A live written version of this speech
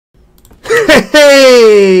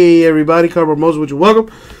Hey, everybody, Cardboard Moses with you.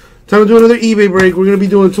 Welcome. Time to do another eBay break. We're going to be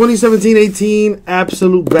doing 2017-18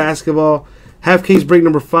 Absolute Basketball. Half case break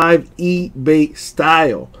number 5, eBay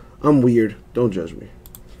style. I'm weird. Don't judge me.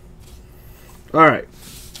 All right.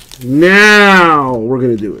 Now we're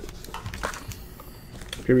going to do it.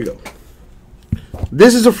 Here we go.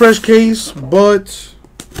 This is a fresh case, but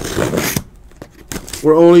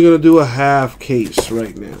we're only going to do a half case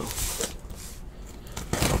right now.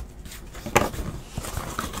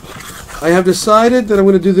 I have decided that I'm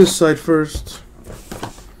going to do this side first.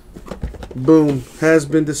 Boom. Has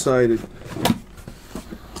been decided.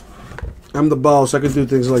 I'm the boss. I can do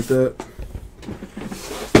things like that.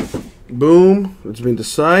 Boom. It's been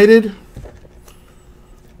decided.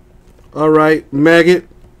 Alright. Maggot.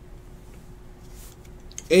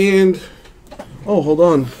 And, oh, hold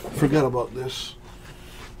on. Forgot about this.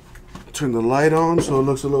 Turn the light on so it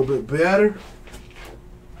looks a little bit better.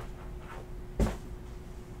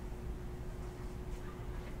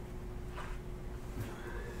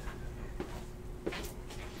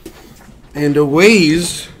 And away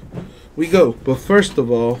we go. But first of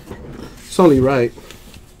all, it's only right.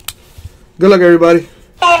 Good luck, everybody.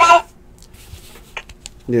 Yeah,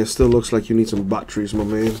 it still looks like you need some batteries, my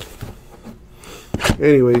man.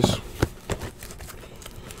 Anyways,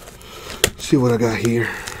 see what I got here.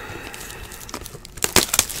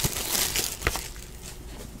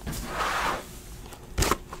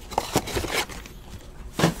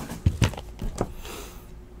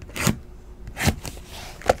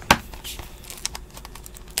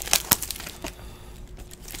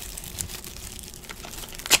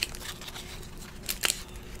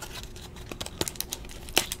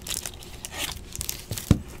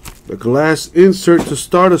 The glass insert to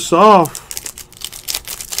start us off.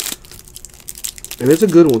 And it's a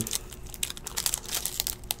good one.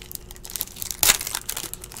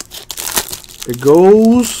 It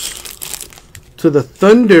goes to the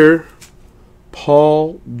Thunder,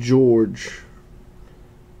 Paul George.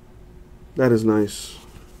 That is nice.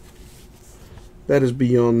 That is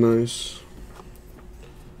beyond nice.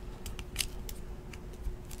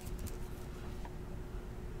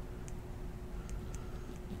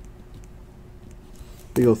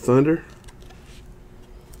 There you go, Thunder.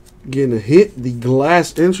 Getting a hit. The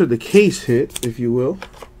glass insert, the case hit, if you will.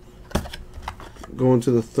 Going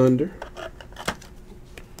to the Thunder.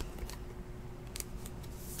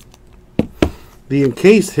 The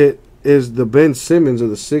encased hit is the Ben Simmons of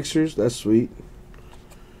the Sixers. That's sweet.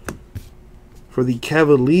 For the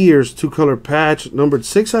Cavaliers, 2-color patch, numbered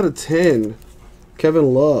 6 out of 10.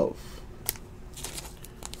 Kevin Love.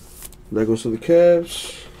 That goes to the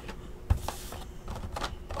Cavs.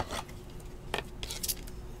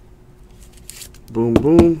 Boom,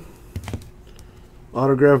 boom.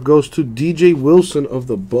 Autograph goes to DJ Wilson of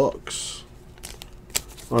the Bucks.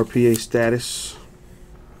 RPA status.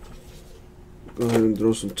 Go ahead and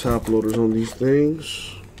throw some top loaders on these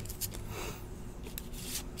things.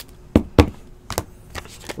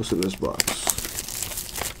 What's in this box?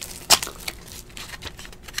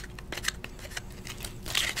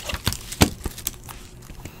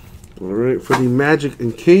 Alright, for the Magic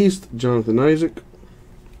encased, Jonathan Isaac.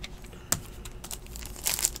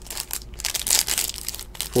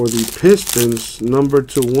 For the Pistons, numbered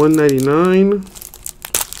to 199,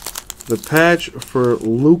 the patch for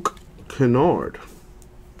Luke Kennard.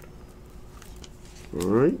 All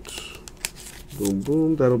right, boom,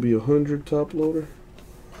 boom. That'll be 100 top loader.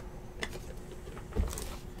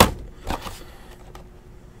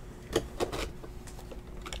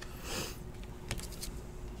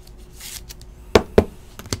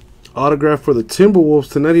 Autograph for the Timberwolves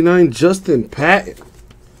to 99, Justin Patton.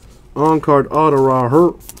 On-card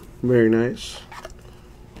auto. Very nice.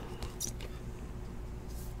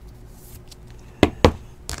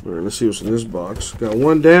 Alright, let's see what's in this box. Got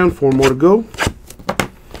one down, 4 more to go.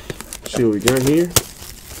 See what we got here.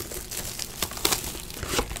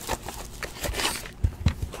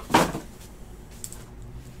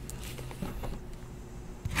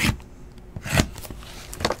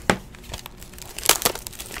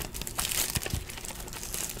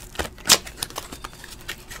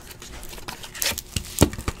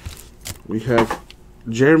 We have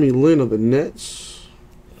Jeremy Lin of the Nets.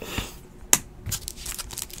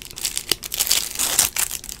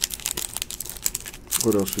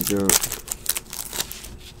 What else we got?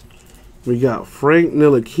 We got Frank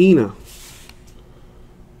Ntilikina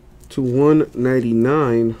to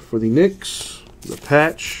 199 for the Knicks. The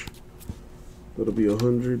patch. That'll be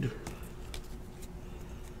 100.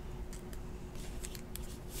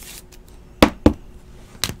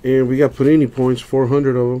 And we got Panini points,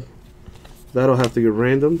 400 of them. That'll have to get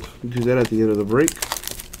randomed. Do that at the end of the break.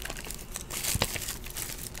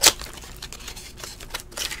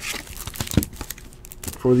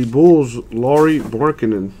 For the Bulls, Lauri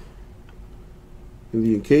Markkanen in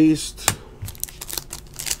the encased.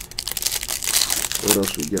 What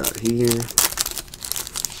else we got here?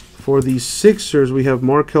 For the Sixers, we have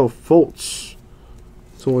Markelle Fultz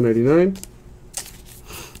to 199.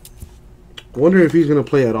 Wonder if he's going to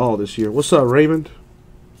play at all this year. What's up, Raymond?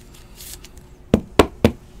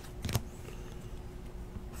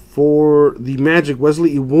 For the Magic,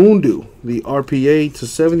 Wesley Iwundu, the RPA to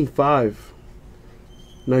 75.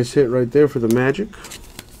 Nice hit right there for the Magic.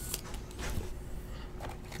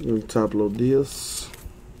 Top load this.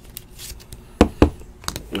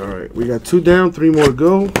 Alright, we got 2 down, 3 more to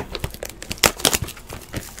go.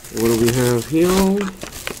 What do we have here?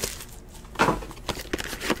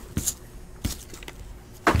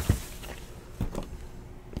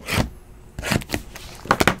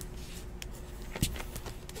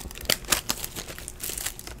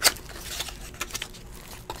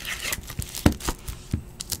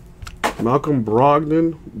 Malcolm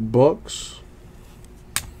Brogdon, Bucks.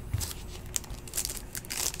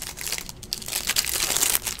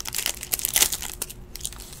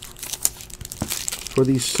 For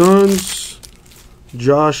the Suns,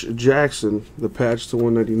 Josh Jackson, the patch to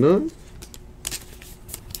 199.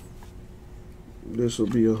 This will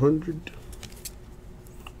be 100.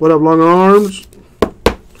 What up, long arms?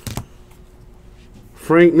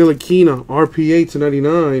 Frank Ntilikina, RPA to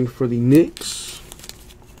 99 for the Knicks.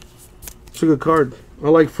 It's a good card. I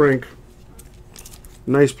like Frank.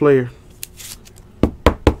 Nice player.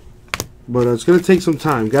 But it's going to take some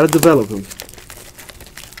time. Got to develop him.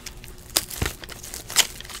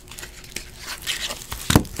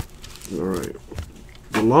 Alright.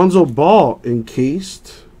 Alonzo Ball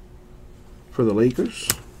encased for the Lakers.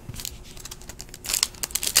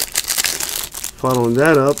 Following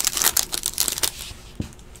that up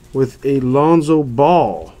with a Lonzo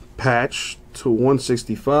Ball patch to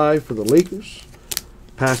 165 for the Lakers.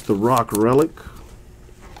 Past the Rock Relic.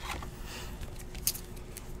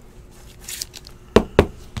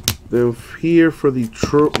 Then here for the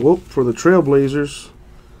Trailblazers,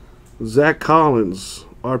 Zach Collins,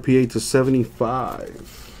 RPA to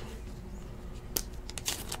 75.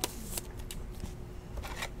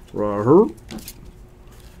 Right.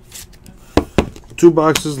 2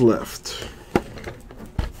 boxes left.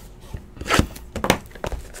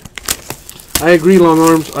 I agree, long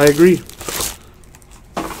arms. I agree.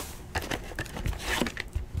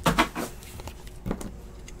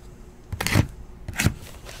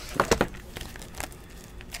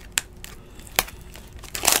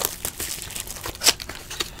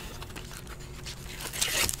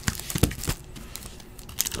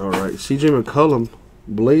 All right, CJ McCollum,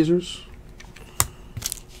 Blazers.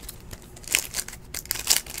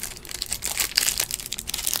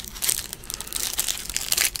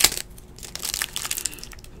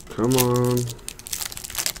 Come on.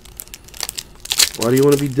 Why do you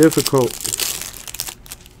want to be difficult?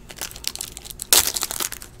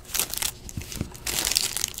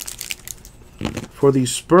 For the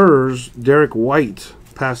Spurs, Derek White,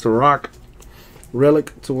 past the Rock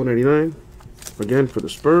Relic to 189. Again for the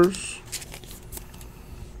Spurs.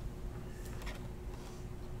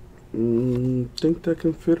 Think that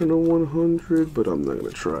can fit in a 100, but I'm not going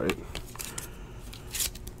to try it.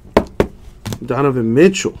 Donovan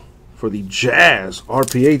Mitchell for the Jazz,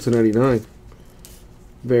 RPA to 99.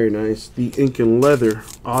 Very nice. The ink and leather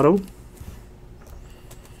auto.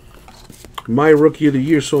 My rookie of the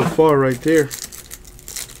year so far right there.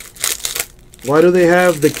 Why do they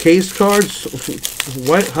have the case cards?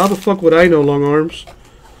 Why? How the fuck would I know, long arms?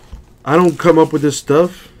 I don't come up with this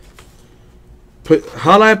stuff.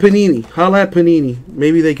 Holla at Panini. Holla at Panini.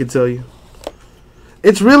 Maybe they could tell you.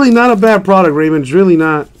 It's really not a bad product, Raymond. It's really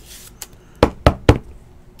not.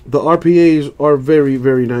 The RPAs are very,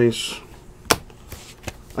 very nice.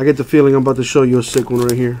 I get the feeling I'm about to show you a sick one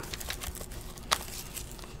right here.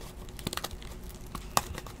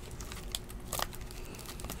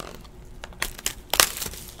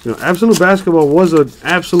 You know, Absolute Basketball was an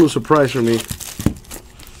absolute surprise for me.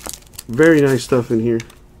 Very nice stuff in here.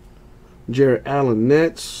 Jarrett Allen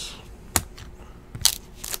Nets.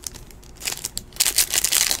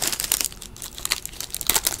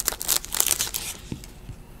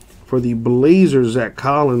 For the Blazers, Zach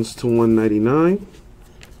Collins to 199.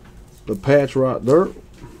 The patch right there.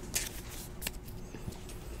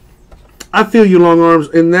 I feel you, long arms,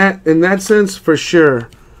 in that sense for sure.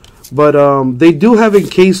 But they do have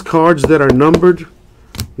encased cards that are numbered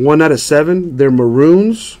 1 out of 7. They're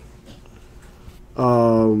maroons.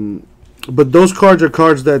 But those cards are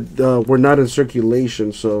cards that were not in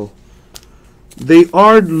circulation, so they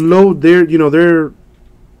are low. They're, you know, they're,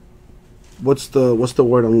 what's the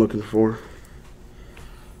word I'm looking for?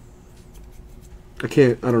 I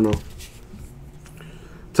don't know.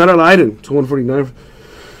 Tyler Lydon to 149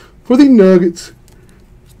 for the Nuggets.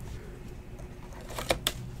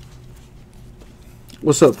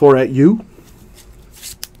 What's up, for at you?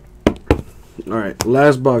 All right,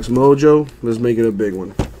 last box mojo. Let's make it a big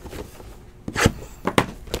one.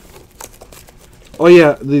 Oh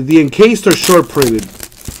yeah, the encased are short printed,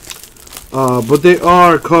 but they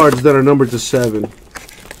are cards that are numbered to 7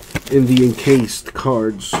 in the encased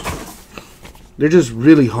cards. They're just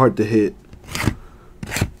really hard to hit.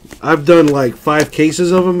 I've done like 5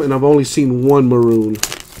 cases of them, and I've only seen 1 maroon.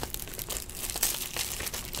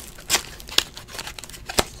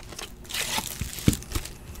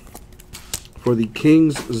 For the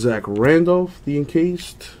Kings, Zach Randolph, the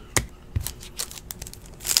encased.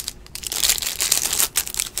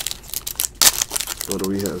 What do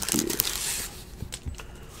we have here?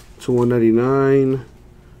 To 199,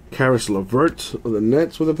 Karis LeVert of the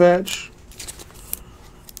Nets with a patch.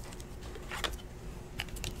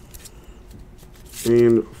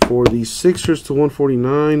 And for the Sixers to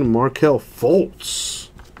 149, Markelle Fultz.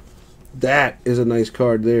 That is a nice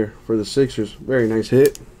card there for the Sixers. Very nice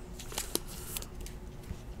hit.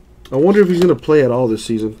 I wonder if he's going to play at all this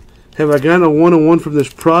season. Have I gotten a one-on-one from this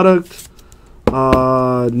product?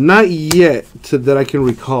 Not yet, that I can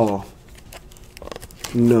recall.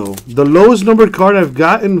 No. The lowest numbered card I've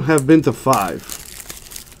gotten have been to 5.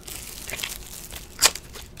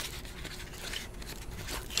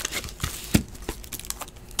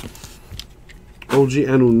 OG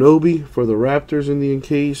Anunoby for the Raptors in the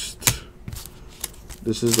encased.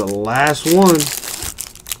 This is the last one.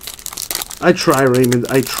 I try, Raymond.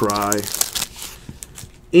 I try.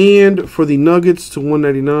 And for the Nuggets to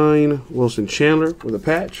 199, Wilson Chandler with a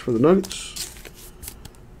patch for the Nuggets.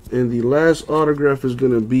 And the last autograph is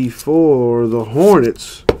going to be for the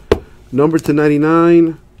Hornets. Number to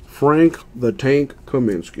 99, Frank the Tank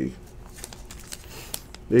Kaminsky.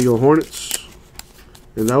 There you go, Hornets.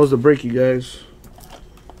 And that was the break, you guys.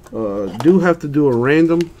 Do have to do a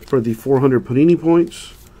random for the 400 Panini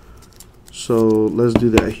points. So let's do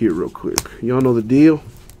that here real quick. Y'all know the deal.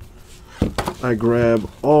 I grab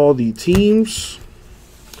all the teams,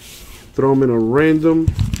 throw them in a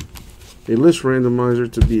list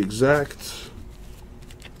randomizer to be exact,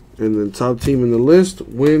 and then top team in the list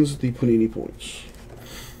wins the Panini points.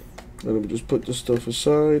 And I'm just put this stuff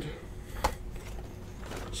aside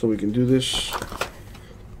so we can do this.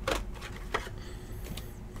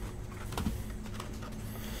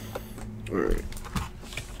 All right.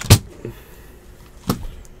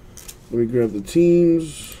 Let me grab the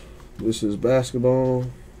teams. This is basketball.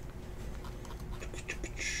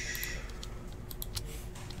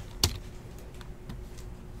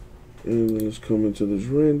 And then let's come into this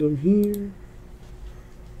random here.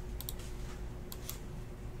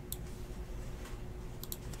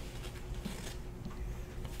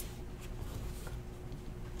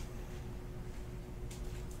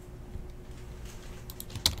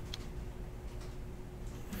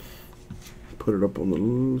 Put it up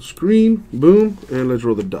on the screen. Boom. And let's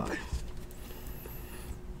roll the die.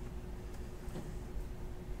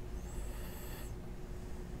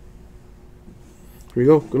 Here we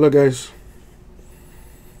go. Good luck, guys.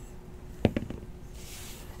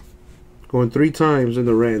 Going 3 times in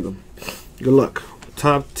the random. Good luck.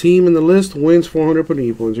 Top team in the list wins 400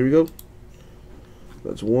 Panini points. Here we go.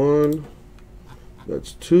 That's 1.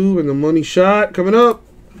 That's 2. And the money shot coming up.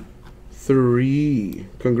 3.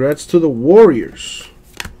 Congrats to the Warriors.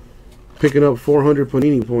 Picking up 400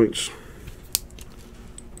 Panini points.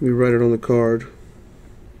 Let me write it on the card.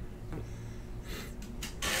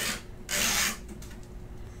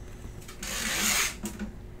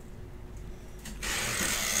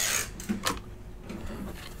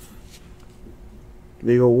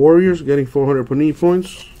 There you go, Warriors, getting 400 Panini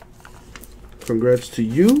points. Congrats to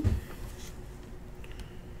you.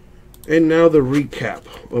 And now the recap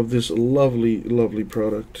of this lovely, lovely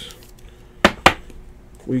product.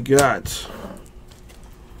 We got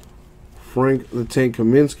Frank the Tank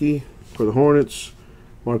Kaminsky for the Hornets,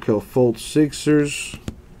 Markelle Fultz Sixers,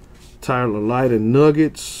 Tyler Lydon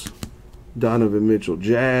Nuggets, Donovan Mitchell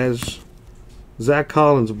Jazz, Zach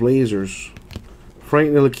Collins Blazers, Frank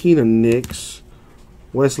Ntilikina Knicks,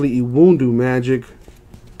 Wesley Iwundu Magic,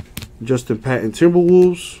 Justin Patton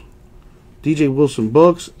Timberwolves, DJ Wilson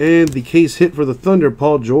Bucks, and the case hit for the Thunder,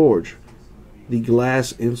 Paul George, the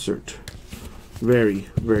glass insert. Very,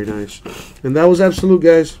 very nice. And that was Absolute,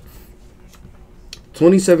 guys.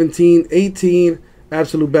 2017-18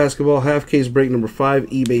 Absolute Basketball half case break number 5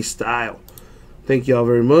 eBay style. Thank y'all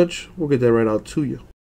very much. We'll get that right out to you.